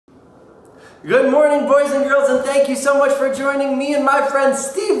Good morning, boys and girls, and thank you so much for joining me and my friend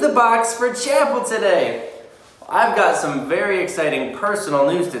Steve the Box for chapel today. I've got some very exciting personal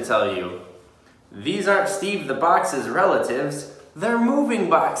news to tell you. These aren't Steve the Box's relatives, they're moving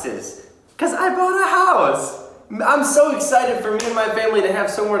boxes, because I bought a house. I'm so excited for me and my family to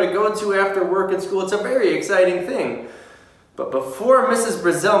have somewhere to go to after work and school. It's a very exciting thing. But before Mrs.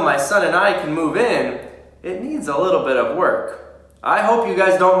 Brazil, my son, and I can move in, it needs a little bit of work. I hope you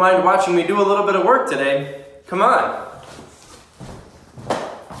guys don't mind watching me do a little bit of work today. Come on.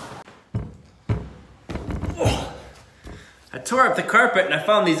 I tore up the carpet and I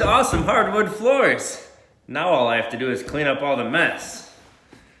found these awesome hardwood floors. Now all I have to do is clean up all the mess.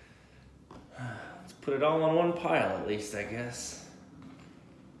 Let's put it all in one pile at least, I guess.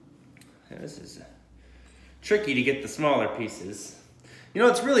 Yeah, this is tricky to get the smaller pieces. You know,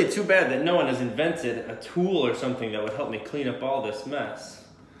 it's really too bad that no one has invented a tool or something that would help me clean up all this mess.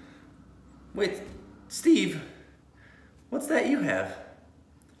 Wait, Steve, what's that you have?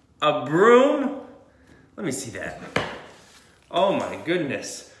 A broom? Let me see that. Oh my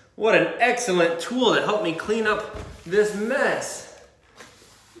goodness, what an excellent tool to help me clean up this mess.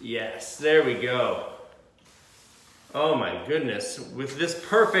 Yes, there we go. Oh my goodness, with this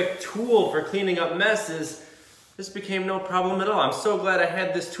perfect tool for cleaning up messes, this became no problem at all. I'm so glad I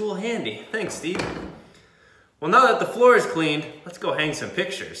had this tool handy. Thanks, Steve. Well, now that the floor is cleaned, let's go hang some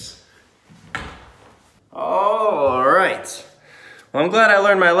pictures. All right. Well, I'm glad I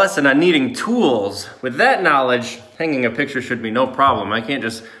learned my lesson on needing tools. With that knowledge, hanging a picture should be no problem. I can't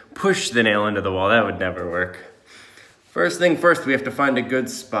just push the nail into the wall. That would never work. First thing first, we have to find a good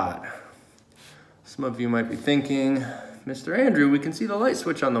spot. Some of you might be thinking, Mr. Andrew, we can see the light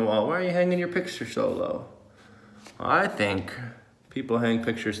switch on the wall. Why are you hanging your picture so low? I think people hang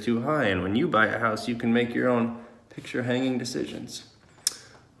pictures too high, and when you buy a house, you can make your own picture hanging decisions.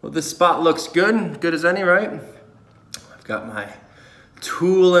 Well, this spot looks good as any, right? I've got my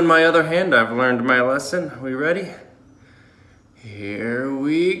tool in my other hand. I've learned my lesson. Are we ready? Here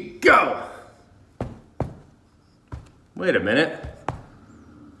we go. Wait a minute.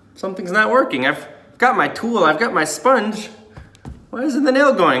 Something's not working. I've got my tool, I've got my sponge. Why isn't the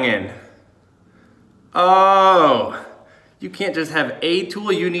nail going in? Oh, you can't just have a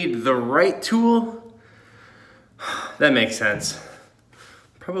tool, you need the right tool? That makes sense.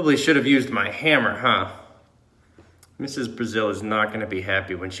 Probably should have used my hammer, huh? Mrs. Brazil is not going to be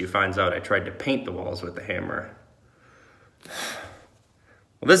happy when she finds out I tried to paint the walls with the hammer.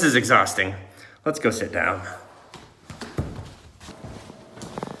 Well, this is exhausting. Let's go sit down.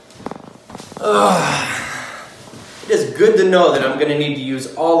 It is good to know that I'm going to need to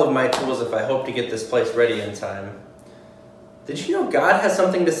use all of my tools if I hope to get this place ready in time. Did you know God has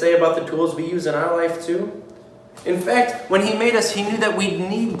something to say about the tools we use in our life too? In fact, when He made us, He knew that we'd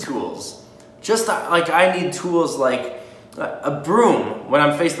need tools. Just like I need tools like a broom when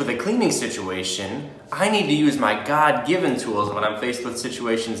I'm faced with a cleaning situation, I need to use my God-given tools when I'm faced with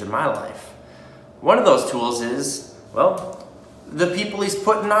situations in my life. One of those tools is, well, the people He's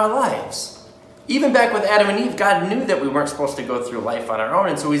put in our lives. Even back with Adam and Eve, God knew that we weren't supposed to go through life on our own,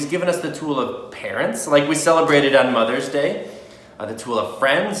 and so He's given us the tool of parents, like we celebrated on Mother's Day, the tool of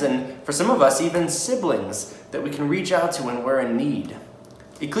friends, and for some of us, even siblings that we can reach out to when we're in need.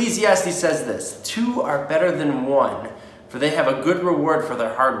 Ecclesiastes says this, 2 are better than 1, for they have a good reward for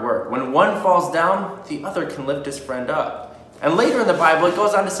their hard work. When one falls down, the other can lift his friend up. And later in the Bible, it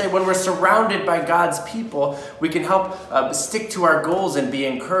goes on to say when we're surrounded by God's people, we can help stick to our goals and be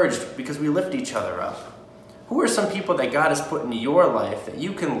encouraged because we lift each other up. Who are some people that God has put in your life that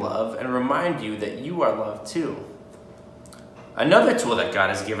you can love and remind you that you are loved too? Another tool that God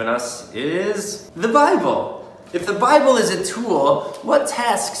has given us is the Bible. If the Bible is a tool, what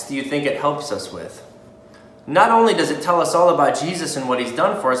tasks do you think it helps us with? Not only does it tell us all about Jesus and what He's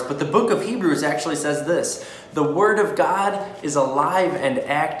done for us, but the book of Hebrews actually says this, the Word of God is alive and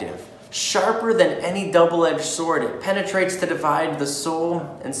active, sharper than any double-edged sword. It penetrates to divide the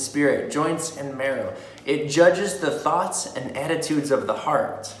soul and spirit, joints and marrow. It judges the thoughts and attitudes of the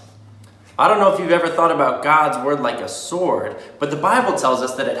heart. I don't know if you've ever thought about God's Word like a sword, but the Bible tells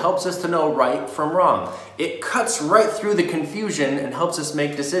us that it helps us to know right from wrong. It cuts right through the confusion and helps us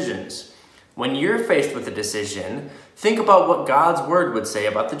make decisions. When you're faced with a decision, think about what God's Word would say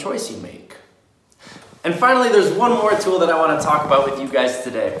about the choice you make. And finally, there's one more tool that I want to talk about with you guys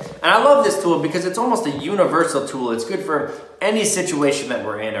today. And I love this tool because it's almost a universal tool. It's good for any situation that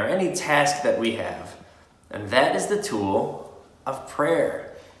we're in or any task that we have. And that is the tool of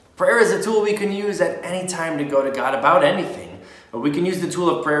prayer. Prayer is a tool we can use at any time to go to God about anything. We can use the tool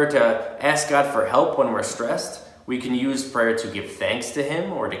of prayer to ask God for help when we're stressed. We can use prayer to give thanks to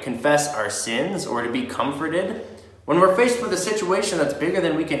Him, or to confess our sins, or to be comforted. When we're faced with a situation that's bigger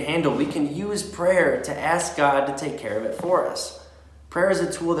than we can handle, we can use prayer to ask God to take care of it for us. Prayer is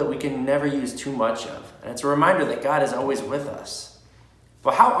a tool that we can never use too much of, and it's a reminder that God is always with us.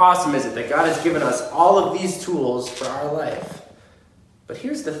 But how awesome is it that God has given us all of these tools for our life? But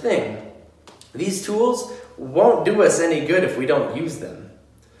here's the thing. These tools won't do us any good if we don't use them.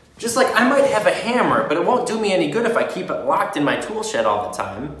 Just like I might have a hammer, but it won't do me any good if I keep it locked in my tool shed all the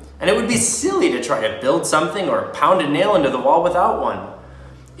time. And it would be silly to try to build something or pound a nail into the wall without one.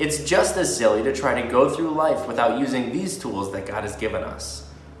 It's just as silly to try to go through life without using these tools that God has given us.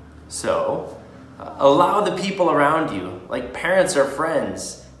 So, allow the people around you, like parents or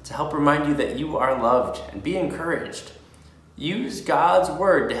friends, to help remind you that you are loved and be encouraged. Use God's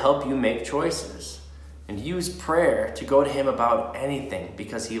word to help you make choices. And use prayer to go to Him about anything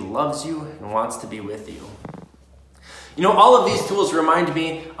because He loves you and wants to be with you. You know, all of these tools remind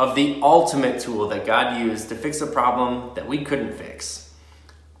me of the ultimate tool that God used to fix a problem that we couldn't fix.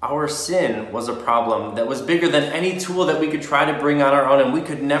 Our sin was a problem that was bigger than any tool that we could try to bring on our own, and we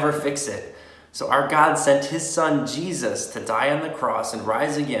could never fix it. So our God sent His Son, Jesus, to die on the cross and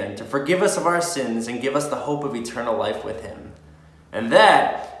rise again to forgive us of our sins and give us the hope of eternal life with Him. And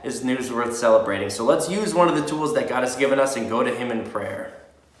that is news worth celebrating. So let's use one of the tools that God has given us and go to Him in prayer.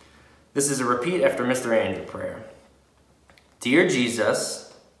 This is a repeat after Mr. Andrew prayer. Dear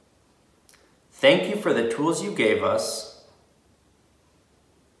Jesus, thank you for the tools you gave us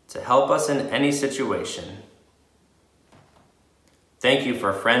to help us in any situation. Thank you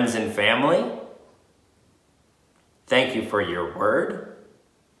for friends and family. Thank you for your word.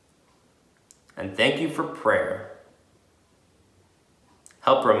 And thank you for prayer.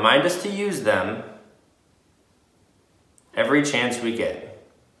 Help remind us to use them every chance we get.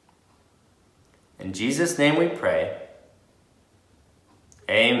 In Jesus' name we pray.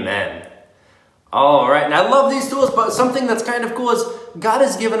 Amen. All right, and I love these tools, but something that's kind of cool is God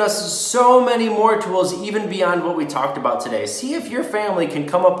has given us so many more tools even beyond what we talked about today. See if your family can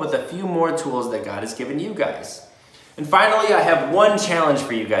come up with a few more tools that God has given you guys. And finally, I have one challenge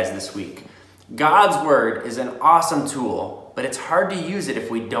for you guys this week. God's word is an awesome tool, but it's hard to use it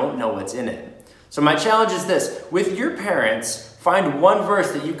if we don't know what's in it. So my challenge is this. With your parents, find one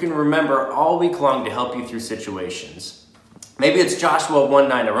verse that you can remember all week long to help you through situations. Maybe it's Joshua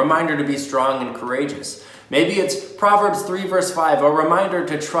 1:9, a reminder to be strong and courageous. Maybe it's Proverbs 3 verse 5, a reminder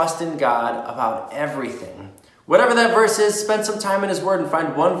to trust in God about everything. Whatever that verse is, spend some time in His Word and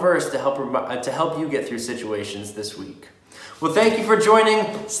find one verse to help you get through situations this week. Well, thank you for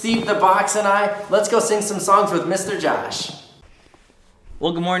joining Steve the Box and I. Let's go sing some songs with Mr. Josh.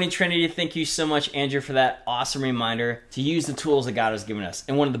 Well, good morning, Trinity. Thank you so much, Andrew, for that awesome reminder to use the tools that God has given us.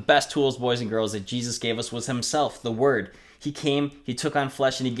 And one of the best tools, boys and girls, that Jesus gave us was Himself, the Word. He came, He took on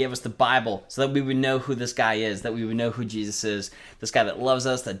flesh, and He gave us the Bible so that we would know who this guy is, that we would know who Jesus is, this guy that loves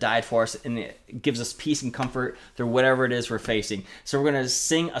us, that died for us, and it gives us peace and comfort through whatever it is we're facing. So we're going to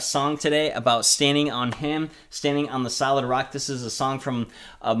sing a song today about standing on Him, standing on the solid rock. This is a song from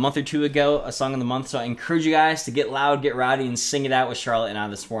a month or two ago, a song of the month. So I encourage you guys to get loud, get rowdy, and sing it out with Charlotte and I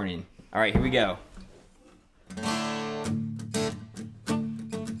this morning. All right, here we go.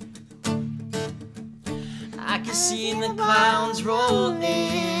 I can see the clouds rolling.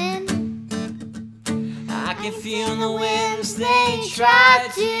 I can feel the winds, they try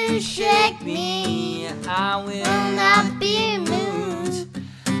to shake me. I will not be moved.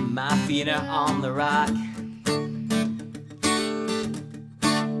 My feet are on the rock.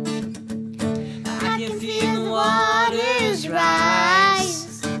 I can feel the waters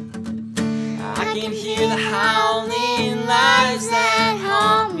rise. I can hear the howling lives that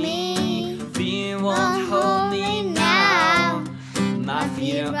haunt me. Fear won't hold me now. My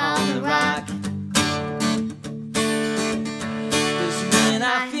feet are on the rock. 'Cause when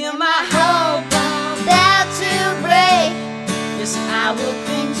I feel my hope about to break, yes, I will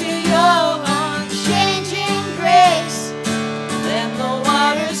cling to your unchanging grace. Let the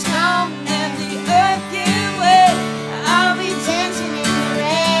waters come and the earth give way. I'll be dancing in the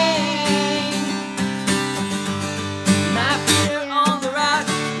rain. My feet are on the rock.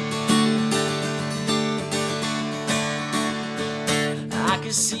 I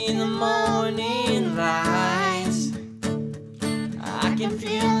can see the morning lights. I can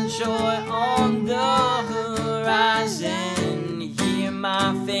feel the joy on the horizon. Here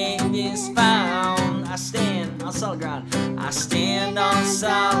my faith is found. I stand on solid ground. I stand on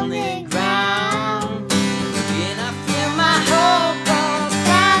solid ground. When I feel my hope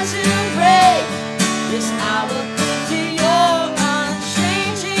about to break, yes, I will cling to your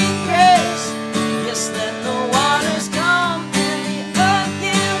unchanging grace. Yes, let the water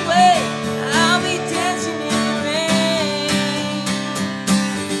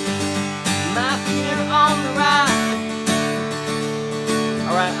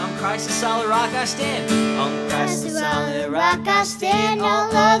I stand. On Christ the solid rock I stand.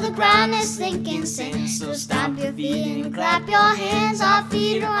 All of the ground is sinking sand. So stomp your feet and clap your hands. Our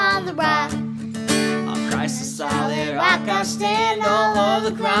feet are on the rock. On Christ the solid rock I stand. All of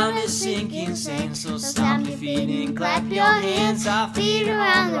the ground is sinking sand. So stomp your feet and clap your hands. Our feet are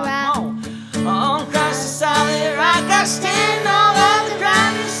on the rock. On Christ the solid rock I stand. All of the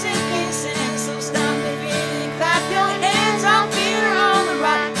ground is sinking sand. So stomp your feet and clap your hands. Our feet are on the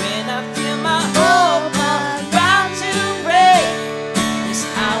rock. When I feel my hope about to break, yes,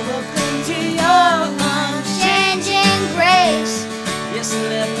 I will cling to your Unchanging grace. yes,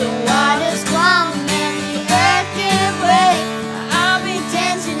 let the Waters calm and the earth give way. I'll be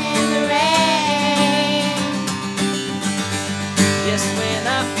dancing in the rain. yes, when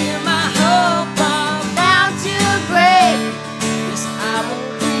I feel my hope About to break. yes, I will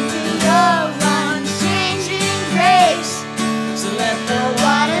cling to Your unchanging grace. so let the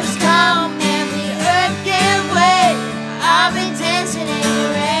Waters come and the earth give way. I'll be dancing in the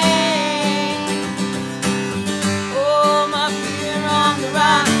rain. oh, my feet are on the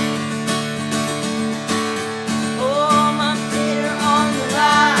rock. Oh, my feet are on the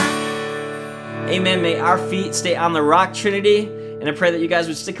rock. Amen. May our feet stay on the rock, Trinity. And I pray that you guys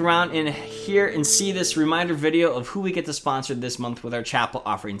would stick around and hear and see this reminder video of who we get to sponsor this month with our chapel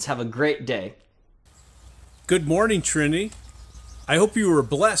offerings. Have a great day. Good morning, Trinity. I hope you were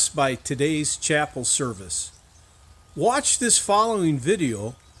blessed by today's chapel service. Watch this following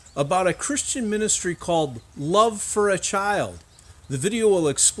video about a Christian ministry called Love for a Child. The video will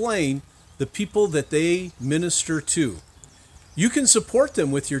explain the people that they minister to. You can support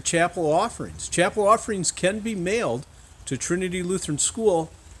them with your chapel offerings. Chapel offerings can be mailed to Trinity Lutheran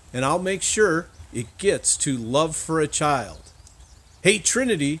School, and I'll make sure it gets to Love for a Child. Hey,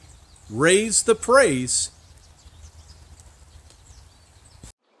 Trinity, raise the praise.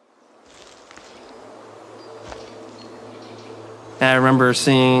 I remember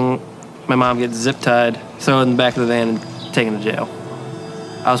seeing my mom get zip-tied, thrown in the back of the van, and taken to jail.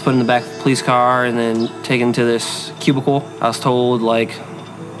 I was put in the back of the police car and then taken to this cubicle. I was told, like,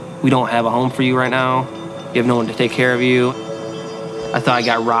 we don't have a home for you right now. You have no one to take care of you. I thought I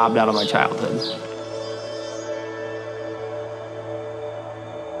got robbed out of my childhood.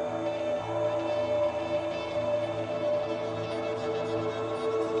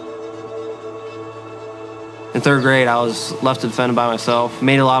 In third grade, I was left to defend by myself.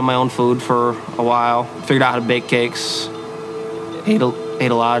 Made a lot of my own food for a while. Figured out how to bake cakes. Ate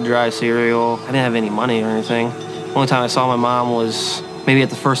a lot of dry cereal. I didn't have any money or anything. The only time I saw my mom was maybe at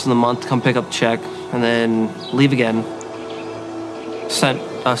the first of the month to come pick up the check and then leave again. Sent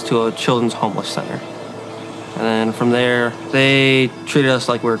us to a children's homeless center. And then from there, they treated us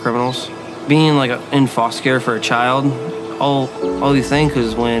like we were criminals. Being like in foster care for a child, all you think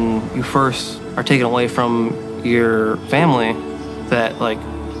is when you first are taken away from your family that like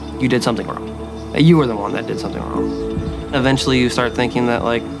you did something wrong. That you were the one that did something wrong. Eventually you start thinking that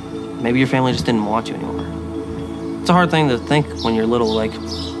like maybe your family just didn't want you anymore. It's a hard thing to think when you're little, like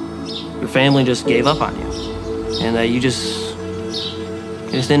your family just gave up on you and that you just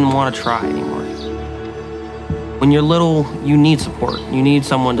didn't want to try anymore. When you're little, you need support. You need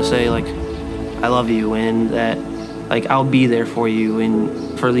someone to say like, I love you, and that like I'll be there for you.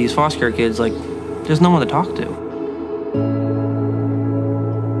 And for these foster care kids, like there's no one to talk to.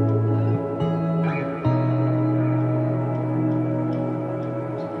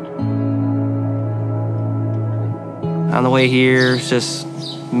 On the way here, it's just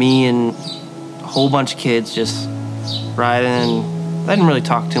me and a whole bunch of kids just riding. I didn't really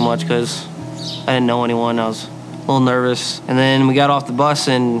talk too much because I didn't know anyone. I was a little nervous. And then we got off the bus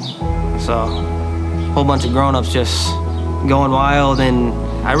and saw a whole bunch of grown-ups just going wild, and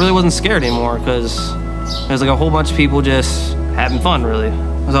I really wasn't scared anymore because there's like a whole bunch of people just having fun, really.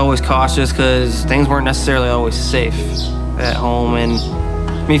 I was always cautious because things weren't necessarily always safe at home,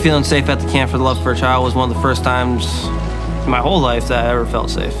 and me feeling safe at the Camp for the Love for a Child was one of the first times in my whole life that I ever felt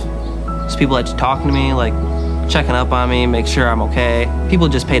safe. There's people that talking to me, like checking up on me, make sure I'm okay. People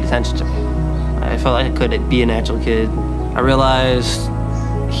just paid attention to me. I felt like I could be a natural kid. I realized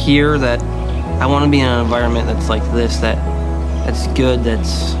here that I want to be in an environment that's like this, that's good,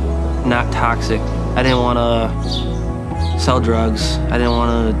 that's not toxic. I didn't want to sell drugs. I didn't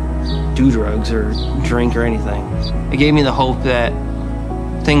want to do drugs or drink or anything. It gave me the hope that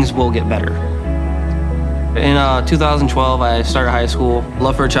things will get better. In 2012, I started high school.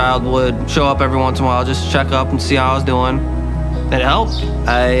 Love for a Child would show up every once in a while just to check up and see how I was doing. It helped.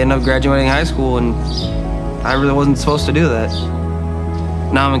 I ended up graduating high school, and I really wasn't supposed to do that.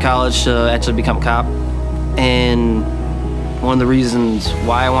 Now I'm in college to actually become a cop, and One of the reasons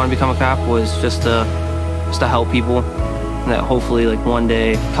why I wanted to become a cop was just to help people, and that hopefully like one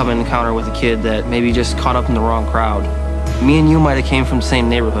day come in encounter with a kid that maybe just caught up in the wrong crowd. Me and you might have came from the same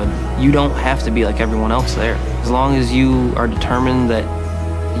neighborhood. You don't have to be like everyone else there. As long as you are determined that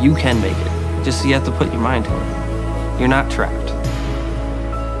you can make it, just you have to put your mind to it. You're not trapped.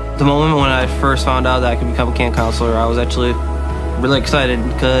 The moment when I first found out that I could become a camp counselor, I was actually really excited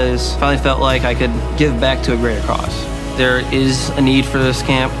because I finally felt like I could give back to a greater cause. There is a need for this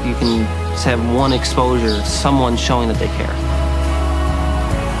camp. You can just have one exposure, someone showing that they care.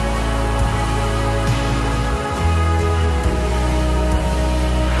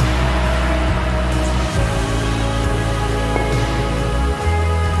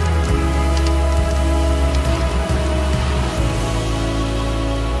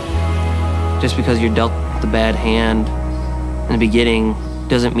 Just because you're dealt the bad hand in the beginning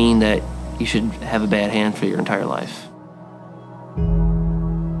doesn't mean that you should have a bad hand for your entire life.